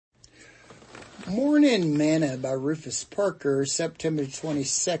Morning Manna by Rufus Parker, September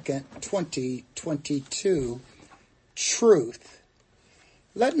 22nd, 2022. Truth.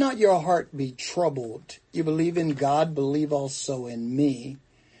 Let not your heart be troubled. You believe in God, believe also in me.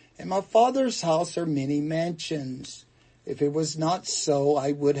 In my Father's house are many mansions. If it was not so,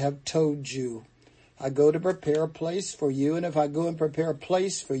 I would have told you. I go to prepare a place for you, and if I go and prepare a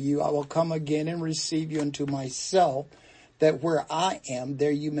place for you, I will come again and receive you unto myself, that where I am, there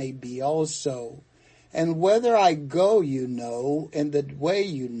you may be also. And whither I go you know, and the way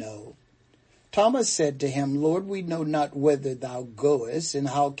you know. Thomas said to him, Lord, we know not whither thou goest, and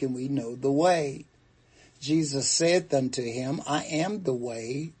how can we know the way? Jesus saith unto him, I am the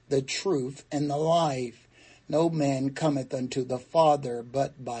way, the truth, and the life. No man cometh unto the Father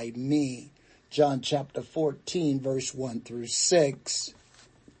but by me. John chapter 14, verse 1 through 6.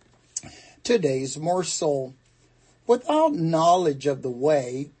 Today's morsel. Without knowledge of the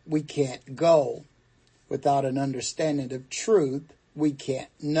way, we can't go. Without an understanding of truth, we can't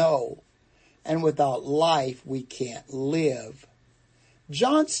know. And without life, we can't live.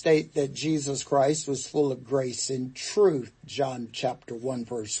 John states that Jesus Christ was full of grace and truth, John chapter 1,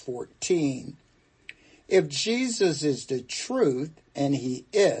 verse 14. If Jesus is the truth, and he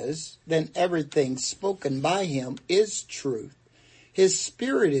is, then everything spoken by him is truth. His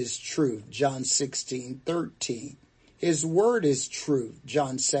spirit is truth, John 16:13. His word is truth,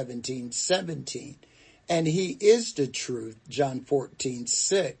 John 17:17. And he is the truth, John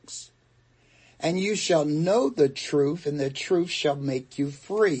 14:6. And you shall know the truth, and the truth shall make you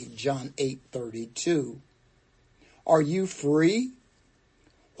free, John 8:32. Are you free?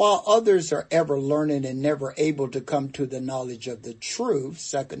 While others are ever learning and never able to come to the knowledge of the truth,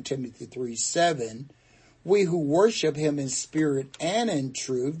 2 Timothy 3:7, we who worship him in spirit and in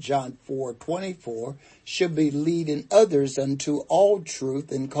truth, John 4:24, should be leading others unto all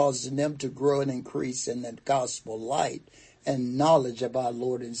truth and causing them to grow and increase in the gospel light and knowledge of our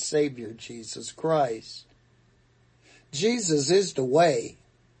Lord and Savior, Jesus Christ. Jesus is the way,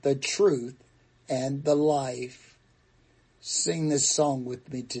 the truth, and the life. Sing this song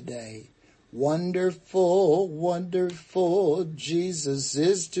with me today. Wonderful, wonderful, Jesus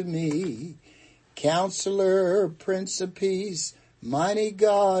is to me. Counselor, Prince of Peace, mighty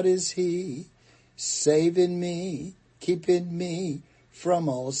God is he. Saving me, keeping me from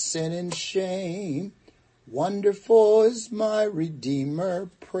all sin and shame. Wonderful is my Redeemer,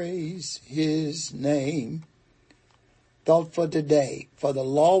 praise his name. Thought for today, for the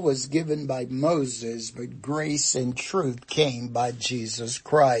law was given by Moses, but grace and truth came by Jesus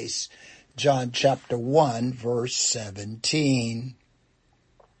Christ. John chapter 1, verse 17.